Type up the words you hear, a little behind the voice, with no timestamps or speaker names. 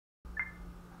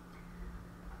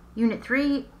Unit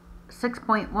 3,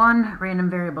 6.1, random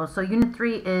variables. So Unit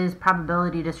 3 is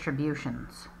probability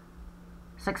distributions.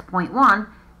 6.1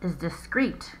 is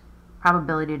discrete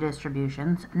probability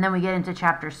distributions. And then we get into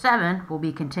Chapter 7, will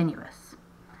be continuous.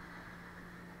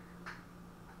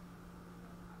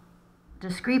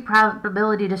 Discrete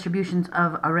probability distributions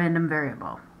of a random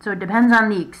variable. So it depends on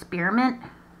the experiment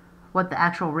what the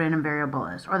actual random variable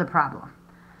is, or the problem.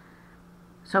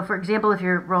 So for example, if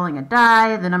you're rolling a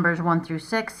die, the numbers 1 through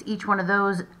 6, each one of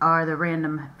those are the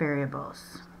random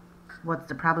variables. What's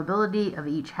the probability of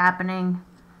each happening?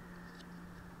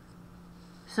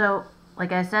 So,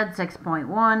 like I said,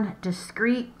 6.1,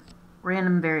 discrete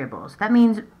random variables. That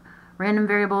means random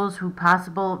variables whose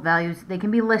possible values, they can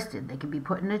be listed, they can be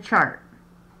put in a chart.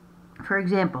 For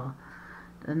example,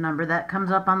 the number that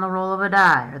comes up on the roll of a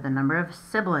die, or the number of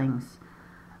siblings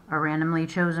a randomly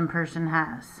chosen person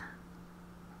has.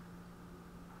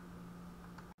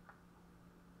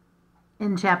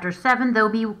 In Chapter 7, there'll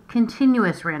be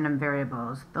continuous random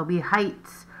variables. There'll be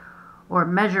heights or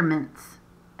measurements,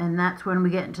 and that's when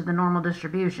we get into the normal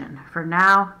distribution. For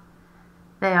now,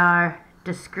 they are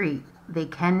discrete. They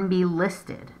can be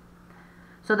listed.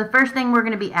 So the first thing we're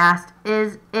going to be asked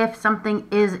is if something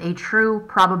is a true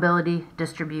probability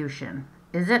distribution.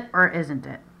 Is it or isn't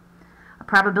it? A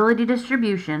probability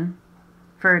distribution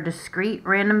for a discrete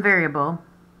random variable,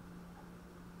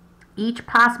 each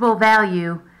possible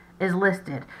value is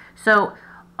listed. So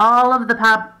all of the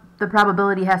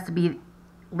probability has to be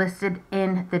listed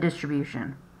in the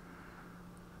distribution.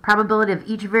 Probability of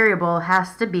each variable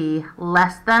has to be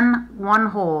less than 1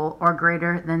 whole or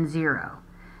greater than 0.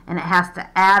 And it has to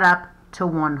add up to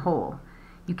 1 whole.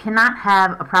 You cannot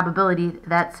have a probability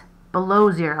that's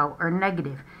below 0 or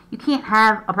negative. You can't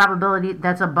have a probability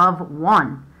that's above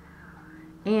 1.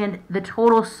 And the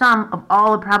total sum of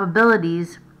all the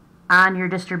probabilities on your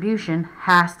distribution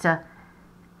has to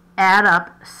add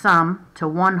up sum to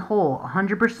 1 whole.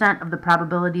 100% of the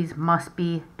probabilities must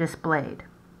be displayed.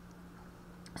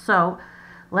 So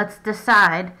let's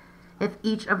decide if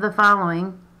each of the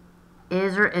following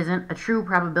is or isn't a true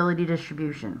probability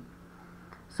distribution.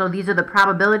 So these are the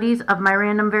probabilities of my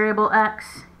random variable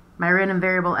x. My random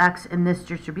variable x in this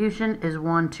distribution is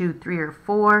 1, 2, 3, or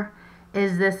 4.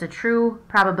 Is this a true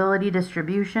probability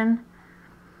distribution?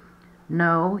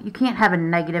 No, you can't have a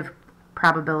negative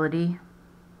probability.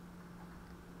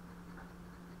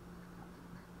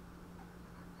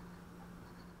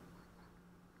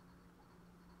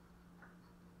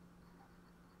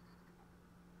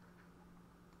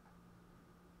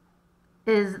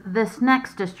 Is this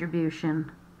next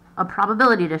distribution a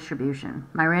probability distribution?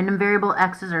 My random variable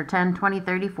x's are 10, 20,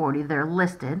 30, 40. They're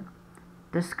listed,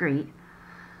 discrete.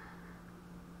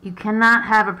 You cannot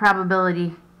have a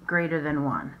probability greater than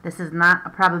 1. This is not a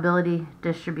probability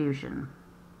distribution.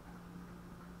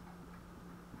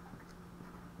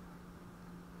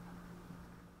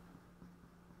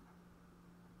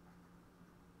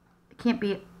 It can't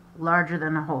be larger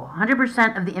than a whole.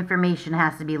 100% of the information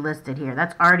has to be listed here.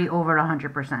 That's already over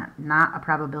 100%, not a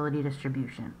probability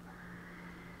distribution.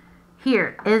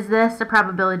 Here, is this a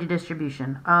probability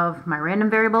distribution of my random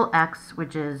variable x,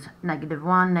 which is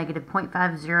 -1,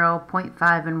 -0.50,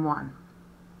 0.5, and 1.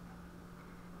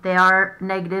 They are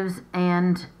negatives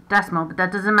and decimal, but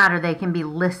that doesn't matter. They can be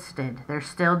listed. They're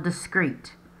still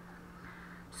discrete.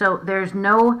 So there's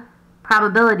no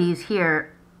probabilities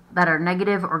here that are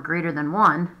negative or greater than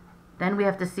 1. Then we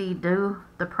have to see, do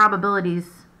the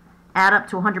probabilities add up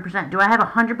to 100%? Do I have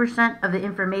 100% of the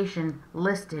information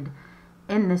listed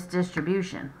in this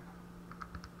distribution?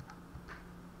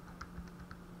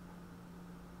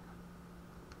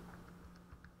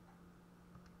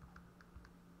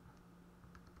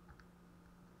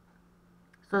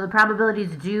 So the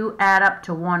probabilities do add up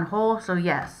to 1 whole, so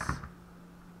yes.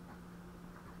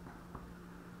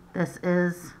 This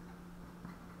is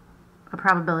a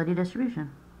probability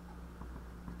distribution.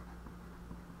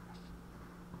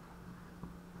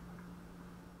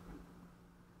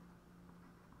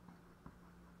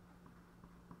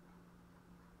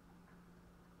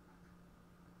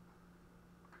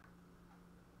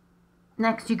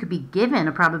 Next, you could be given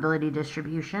a probability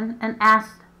distribution and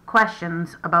asked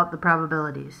questions about the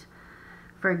probabilities.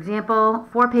 For example,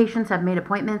 4 patients have made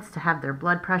appointments to have their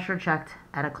blood pressure checked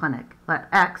at a clinic. Let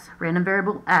x, random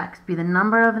variable x, be the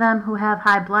number of them who have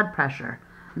high blood pressure.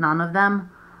 None of them,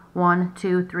 1,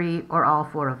 2, 3, or all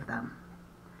 4 of them.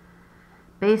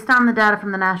 Based on the data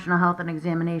from the National Health and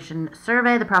Examination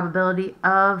Survey, the probability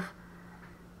of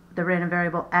the random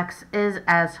variable x is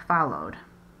as followed.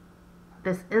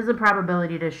 This is a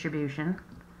probability distribution.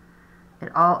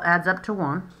 It all adds up to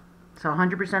 1. So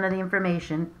 100% of the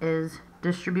information is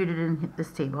distributed in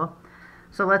this table.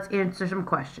 So let's answer some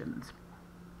questions.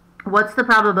 What's the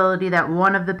probability that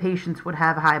one of the patients would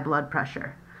have high blood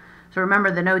pressure? So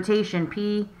remember, the notation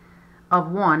P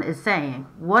of 1 is saying,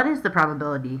 what is the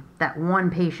probability that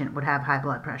one patient would have high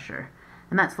blood pressure?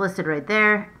 And that's listed right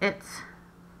there. It's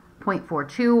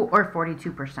 0.42 or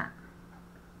 42%.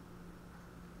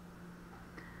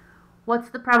 What's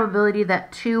the probability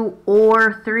that 2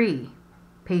 or 3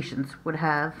 patients would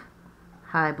have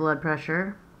high blood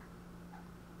pressure?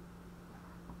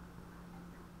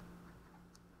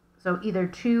 So either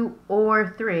 2 or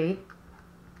 3.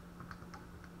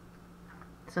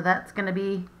 So that's going to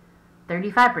be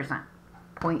 35%,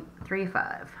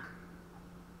 0.35.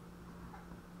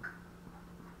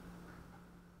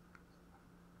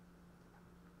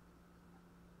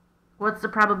 What's the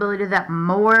probability that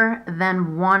more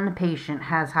than one patient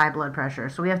has high blood pressure?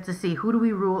 So we have to see, who do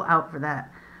we rule out for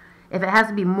that? If it has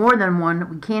to be more than one,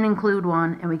 we can't include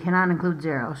 1 and we cannot include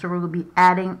 0. So we're going to be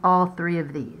adding all 3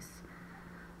 of these.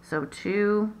 So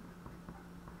 2,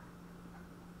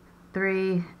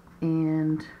 3,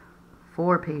 and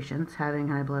 4 patients having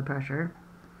high blood pressure.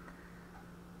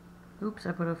 Oops,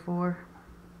 I put a 4.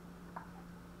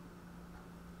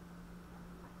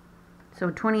 So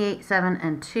 28, 7,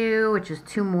 and 2, which is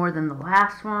 2 more than the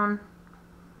last one.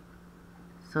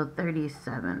 So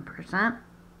 37%.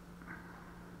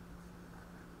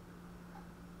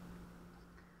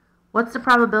 What's the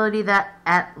probability that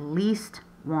at least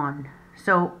 1?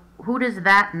 So who does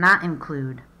that not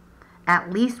include?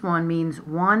 At least 1 means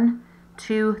 1,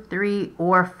 2, 3,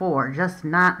 or 4, just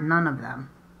not none of them.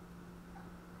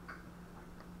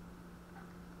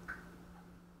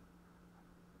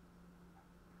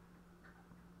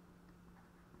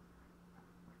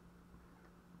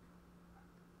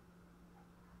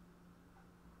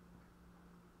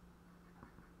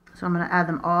 So I'm going to add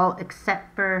them all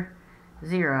except for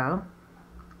 0.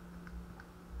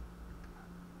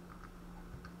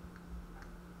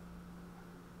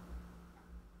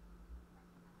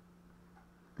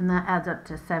 And that adds up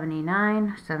to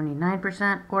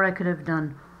 79%, or I could have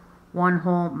done 1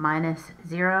 whole minus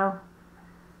 0.